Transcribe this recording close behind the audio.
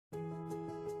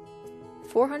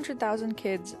400,000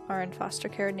 kids are in foster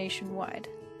care nationwide.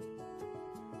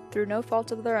 Through no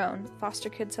fault of their own, foster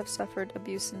kids have suffered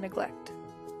abuse and neglect.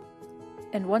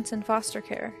 And once in foster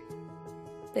care,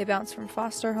 they bounce from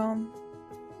foster home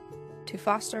to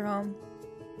foster home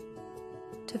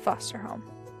to foster home.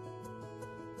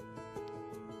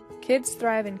 Kids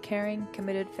thrive in caring,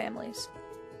 committed families.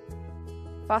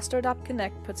 FosterAdopt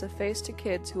Connect puts a face to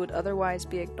kids who would otherwise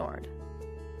be ignored.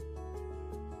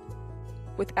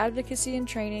 With advocacy and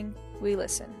training, we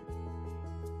listen.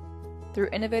 Through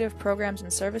innovative programs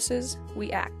and services,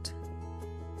 we act.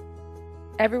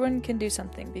 Everyone can do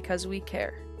something because we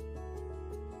care.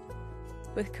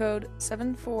 With code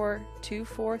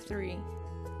 74243,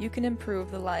 you can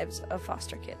improve the lives of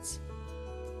foster kids.